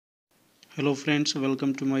Hello friends,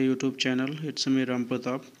 welcome to my YouTube channel. It's me Ram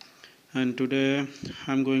Pratap, and today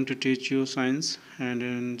I'm going to teach you science. And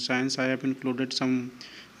in science, I have included some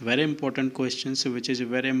very important questions, which is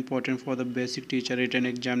very important for the basic teacher written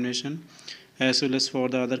examination, as well as for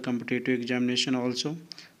the other competitive examination also.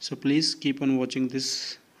 So please keep on watching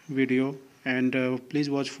this video, and please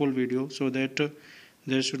watch full video so that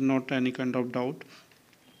there should not any kind of doubt.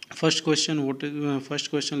 First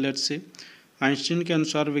question let's say Einstein के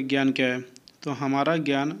अनुसार विज्ञान क्या है। तो हमारा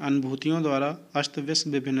ज्ञान अनुभूतियों द्वारा अस्त व्यस्त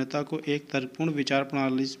विभिन्नता को एक तर्कपूर्ण विचार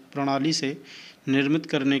प्रणाली से निर्मित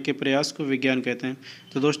करने के प्रयास को विज्ञान कहते हैं।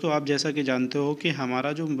 तो दोस्तों, आप जैसा कि जानते हो कि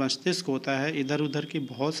हमारा जो मस्तिष्क होता है इधर उधर की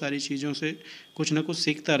बहुत सारी चीज़ों से कुछ ना कुछ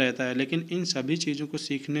सीखता रहता है, लेकिन इन सभी चीज़ों को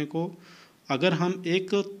सीखने को अगर हम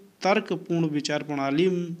एक तर्कपूर्ण विचार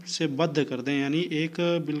प्रणाली से बद्ध कर दें, यानी एक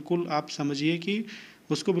बिल्कुल आप समझिए कि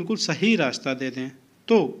उसको बिल्कुल सही रास्ता दे दें,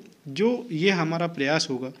 तो जो ये हमारा प्रयास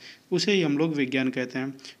होगा उसे ही हम लोग विज्ञान कहते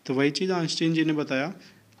हैं। तो वही चीज़ आइंस्टीन जी ने बताया,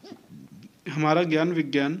 हमारा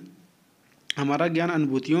ज्ञान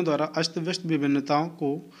अनुभूतियों द्वारा अस्त व्यस्त विभिन्नताओं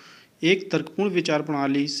को एक तर्कपूर्ण विचार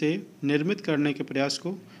प्रणाली से निर्मित करने के प्रयास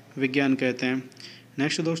को विज्ञान कहते हैं।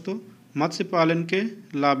 नेक्स्ट दोस्तों, मत्स्य पालन के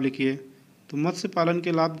लाभ लिखिए। तो मत्स्य पालन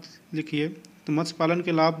के लाभ लिखिए। तो मत्स्य पालन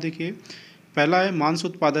के लाभ देखिए, पहला है मांस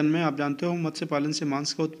उत्पादन में। आप जानते हो मत्स्य पालन से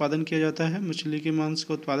मांस का उत्पादन किया जाता है, मछली के मांस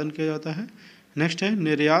का उत्पादन किया जाता है। नेक्स्ट है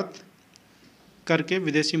निर्यात करके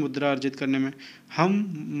विदेशी मुद्रा अर्जित करने में। हम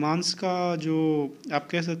मांस का जो आप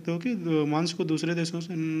कह सकते हो कि मांस को दूसरे देशों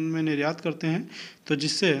से में निर्यात करते हैं, तो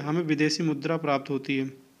जिससे हमें विदेशी मुद्रा प्राप्त होती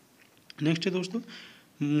है। नेक्स्ट है दोस्तों,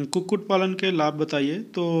 कुक्कुट पालन के लाभ बताइए।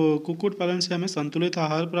 तो कुक्कुट पालन से हमें संतुलित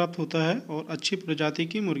आहार प्राप्त होता है और अच्छी प्रजाति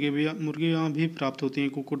की मुर्गियाँ भी प्राप्त होती हैं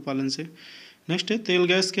कुक्कुट पालन से। नेक्स्ट है तेल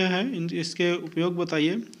गैस क्या है, इसके उपयोग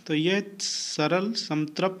बताइए। तो यह सरल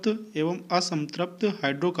संतृप्त एवं असंतृप्त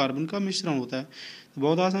हाइड्रोकार्बन का मिश्रण होता है। तो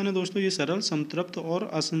बहुत आसान है दोस्तों, ये सरल संतृप्त और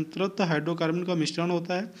असंतृप्त हाइड्रोकार्बन का मिश्रण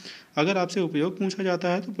होता है। अगर आपसे उपयोग पूछा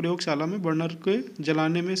जाता है तो प्रयोगशाला में बर्नर के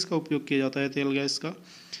जलाने में इसका उपयोग किया जाता है तेल गैस का।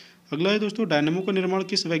 अगला है दोस्तों, डायनेमो का निर्माण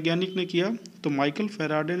किस वैज्ञानिक ने किया। तो माइकल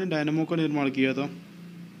फैराडे ने डायनेमो का निर्माण किया था।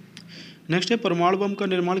 नेक्स्ट है परमाणु बम का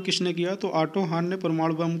निर्माण किसने किया। तो ऑटो हान ने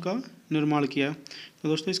परमाणु बम का निर्माण किया। तो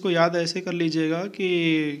दोस्तों, इसको याद ऐसे कर लीजिएगा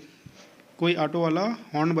कि कोई ऑटो वाला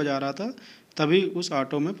हॉर्न बजा रहा था, तभी उस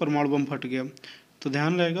ऑटो में परमाणु बम फट गया। तो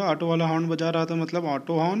ध्यान रहेगा, ऑटो वाला हॉर्न बजा रहा था मतलब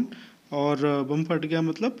ऑटो हॉर्न, और बम फट गया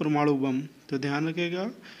मतलब परमाणु बम। तो ध्यान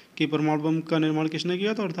रखिएगा कि परमाणु बम का निर्माण किसने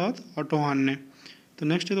किया था, अर्थात ऑटो हॉर्न ने। तो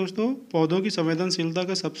नेक्स्ट है दोस्तों, पौधों की संवेदनशीलता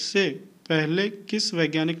का सबसे पहले किस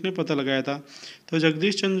वैज्ञानिक ने पता लगाया था। तो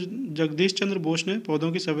जगदीश चंद्र बोस ने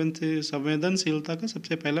पौधों की संवेदनशीलता का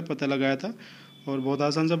सबसे पहले पता लगाया था। और बहुत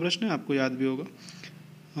आसान सा प्रश्न है, आपको याद भी होगा।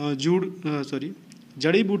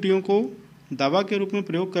 जड़ी बूटियों को दवा के रूप में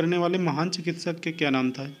प्रयोग करने वाले महान चिकित्सक के क्या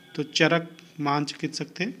नाम था। तो चरक महान चिकित्सक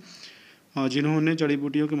थे जिन्होंने जड़ी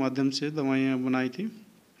बूटियों के माध्यम से दवाइयाँ बनाई थी।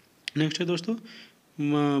 नेक्स्ट है दोस्तों,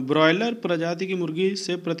 ब्रॉयलर प्रजाति की मुर्गी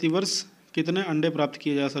से प्रतिवर्ष कितने अंडे प्राप्त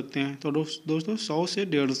किए जा सकते हैं। तो दोस्तों 100 से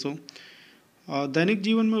 150। दैनिक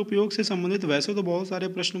जीवन में उपयोग से संबंधित वैसे तो बहुत सारे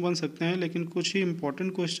प्रश्न बन सकते हैं, लेकिन कुछ ही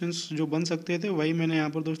इम्पोर्टेंट क्वेश्चंस जो बन सकते थे वही मैंने यहाँ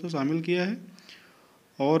पर दोस्तों शामिल किया है।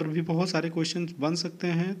 और भी बहुत सारे क्वेश्चंस बन सकते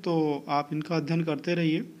हैं, तो आप इनका अध्ययन करते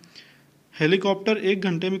रहिए। हेलीकॉप्टर 1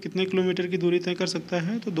 घंटे में कितने किलोमीटर की दूरी तय कर सकता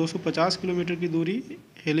है। तो 250 किलोमीटर की दूरी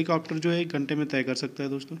हेलीकॉप्टर जो है 1 घंटे में तय कर सकता है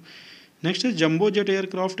दोस्तों। नेक्स्ट है जंबो जेट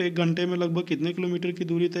एयरक्राफ्ट 1 घंटे में लगभग कितने किलोमीटर की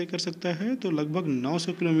दूरी तय कर सकता है। तो लगभग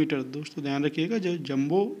 900 किलोमीटर। दोस्तों ध्यान रखिएगा, जो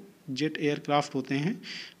जंबो जेट एयरक्राफ्ट होते हैं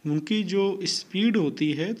उनकी जो स्पीड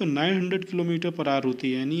होती है तो 900 किलोमीटर पर आवर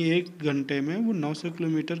होती है, यानी 1 घंटे में वो 900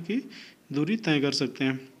 किलोमीटर की दूरी तय कर सकते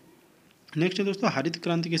हैं। नेक्स्ट है दोस्तों, हरित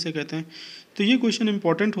क्रांति किसे कहते हैं। तो ये क्वेश्चन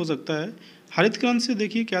इंपॉर्टेंट हो सकता है। हरित क्रांति से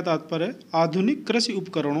देखिए क्या तात्पर्य है, आधुनिक कृषि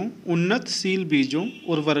उपकरणों, उन्नतशील बीजों,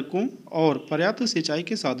 उर्वरकों और पर्याप्त सिंचाई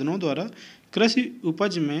के साधनों द्वारा कृषि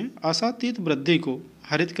उपज में आशातीत वृद्धि को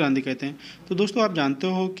हरित क्रांति कहते हैं। तो दोस्तों, आप जानते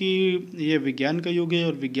हो कि ये विज्ञान का युग है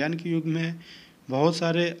और विज्ञान के युग में बहुत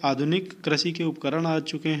सारे आधुनिक कृषि के उपकरण आ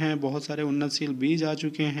चुके हैं, बहुत सारे उन्नतशील बीज आ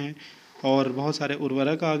चुके हैं और बहुत सारे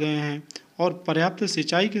उर्वरक आ गए हैं। और पर्याप्त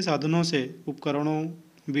सिंचाई के साधनों से उपकरणों,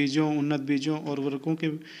 बीजों, उन्नत बीजों और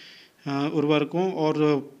उर्वरकों और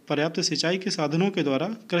पर्याप्त सिंचाई के साधनों के द्वारा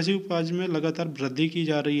कृषि उपज में लगातार वृद्धि की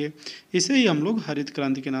जा रही है। इसे ही हम लोग हरित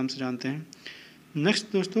क्रांति के नाम से जानते हैं। नेक्स्ट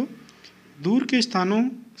दोस्तों, दूर के स्थानों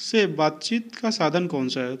से बातचीत का साधन कौन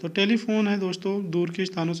सा है। तो टेलीफोन है दोस्तों, दूर के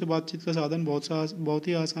स्थानों से बातचीत का साधन। बहुत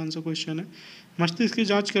ही आसान सा क्वेश्चन है। मस्तिष्क की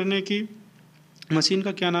जाँच करने की मशीन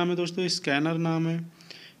का क्या नाम है दोस्तों, स्कैनर नाम है।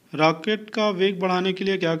 रॉकेट का वेग बढ़ाने के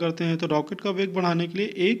लिए क्या करते हैं? तो रॉकेट का वेग बढ़ाने के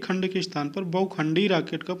लिए एक खंड के स्थान पर बहुखंडी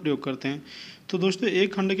रॉकेट का प्रयोग करते हैं। तो दोस्तों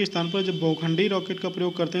एक खंड के स्थान पर जब बहुखंडी रॉकेट का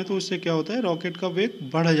प्रयोग करते हैं तो उससे क्या होता है, रॉकेट का वेग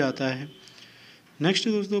बढ़ जाता है। नेक्स्ट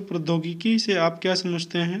दोस्तों, प्रौद्योगिकी से आप क्या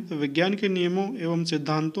समझते हैं? तो विज्ञान के नियमों एवं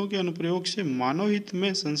सिद्धांतों के अनुप्रयोग से मानव हित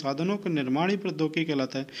में संसाधनों का निर्माण ही प्रौद्योगिकी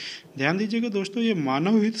कहलाता है। ध्यान दीजिएगा दोस्तों, ये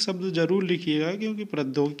मानव हित शब्द जरूर लिखिएगा, क्योंकि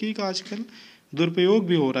प्रौद्योगिकी का आजकल दुरुपयोग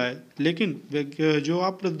भी हो रहा है। लेकिन जो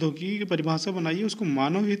आप प्रौद्योगिकी की परिभाषा बनाइए उसको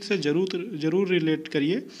मानव हित से जरूर रिलेट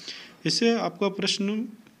करिए। इससे आपका प्रश्न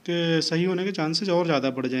के सही होने के चांसेस और ज़्यादा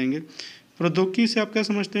बढ़ जाएंगे। प्रौद्योगिकी से आप क्या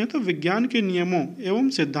समझते हैं? तो विज्ञान के नियमों एवं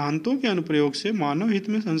सिद्धांतों के अनुप्रयोग से मानव हित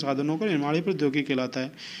में संसाधनों का निर्माण ही प्रौद्योगिकी कहलाता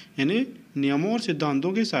है। यानी नियमों और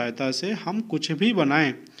सिद्धांतों की सहायता से हम कुछ भी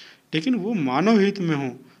बनाएं, लेकिन वो मानव हित में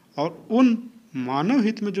हो, और उन मानव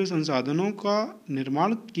हित में जो संसाधनों का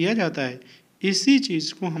निर्माण किया जाता है, इसी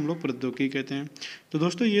चीज़ को हम लोग प्रौद्योगिकी कहते हैं। तो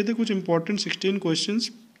दोस्तों ये थे कुछ इंपॉर्टेंट 16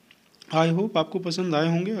 क्वेश्चंस। आई होप आपको पसंद आए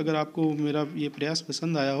होंगे। अगर आपको मेरा ये प्रयास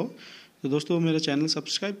पसंद आया हो तो दोस्तों मेरा चैनल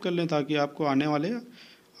सब्सक्राइब कर लें, ताकि आपको आने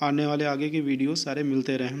वाले आगे के वीडियो सारे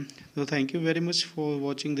मिलते रहें। तो thank you very much for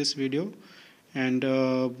watching this video, and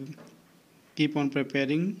keep on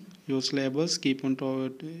preparing your syllabus, keep on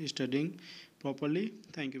studying properly.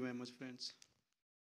 Thank you very much friends.